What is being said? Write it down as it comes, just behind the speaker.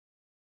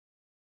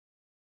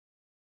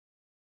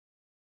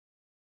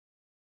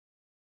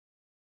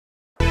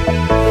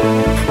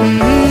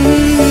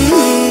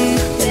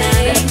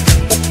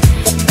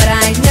But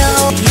I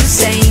know you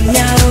say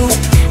no,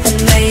 and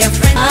they are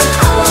friends.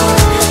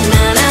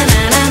 Na na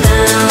na na na.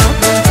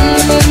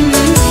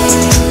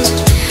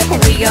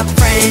 We got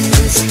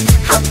friends.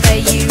 How dare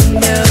you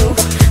know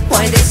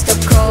why they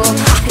still call?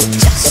 I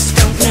just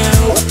don't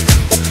know.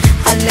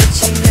 I let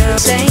you know.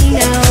 Say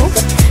no,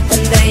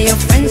 and they are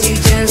friends. You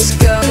just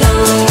go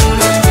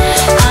alone.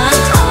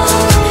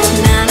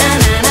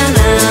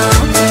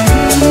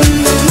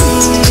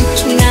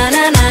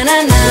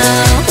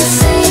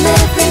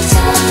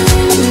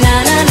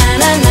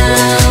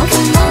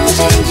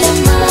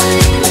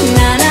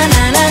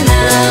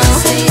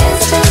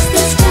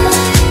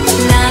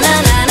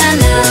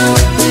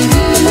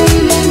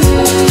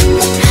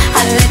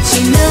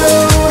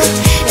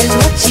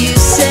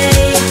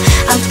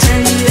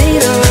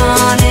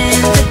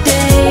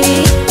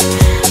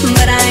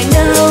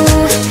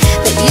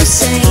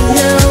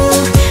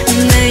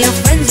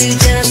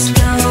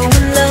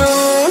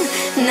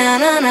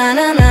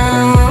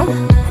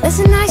 There's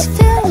a nice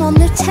film on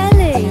the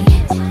telly.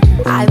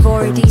 I've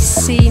already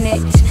seen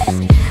it.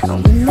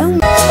 Oh, no.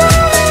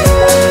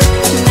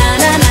 Na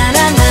na na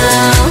na na.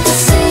 The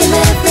same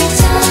every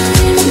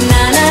time.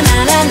 Na na na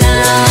na na.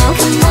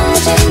 Come on,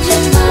 change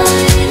your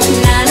mind.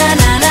 Na na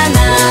na na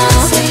na.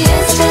 Say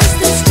yes just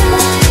this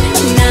time.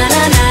 Na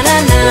na na na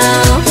na.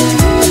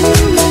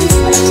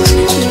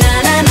 Na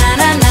na na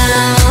na na.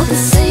 The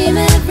same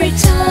every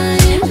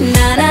time.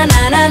 Na na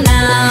na na na.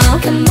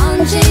 Come on,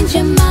 change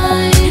your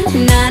mind.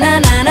 Na na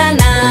na na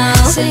na.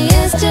 Say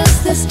yes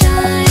just this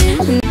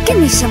time. Give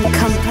me some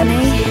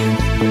company.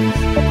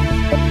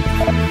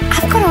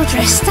 I've got all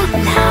dressed up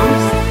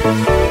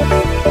now.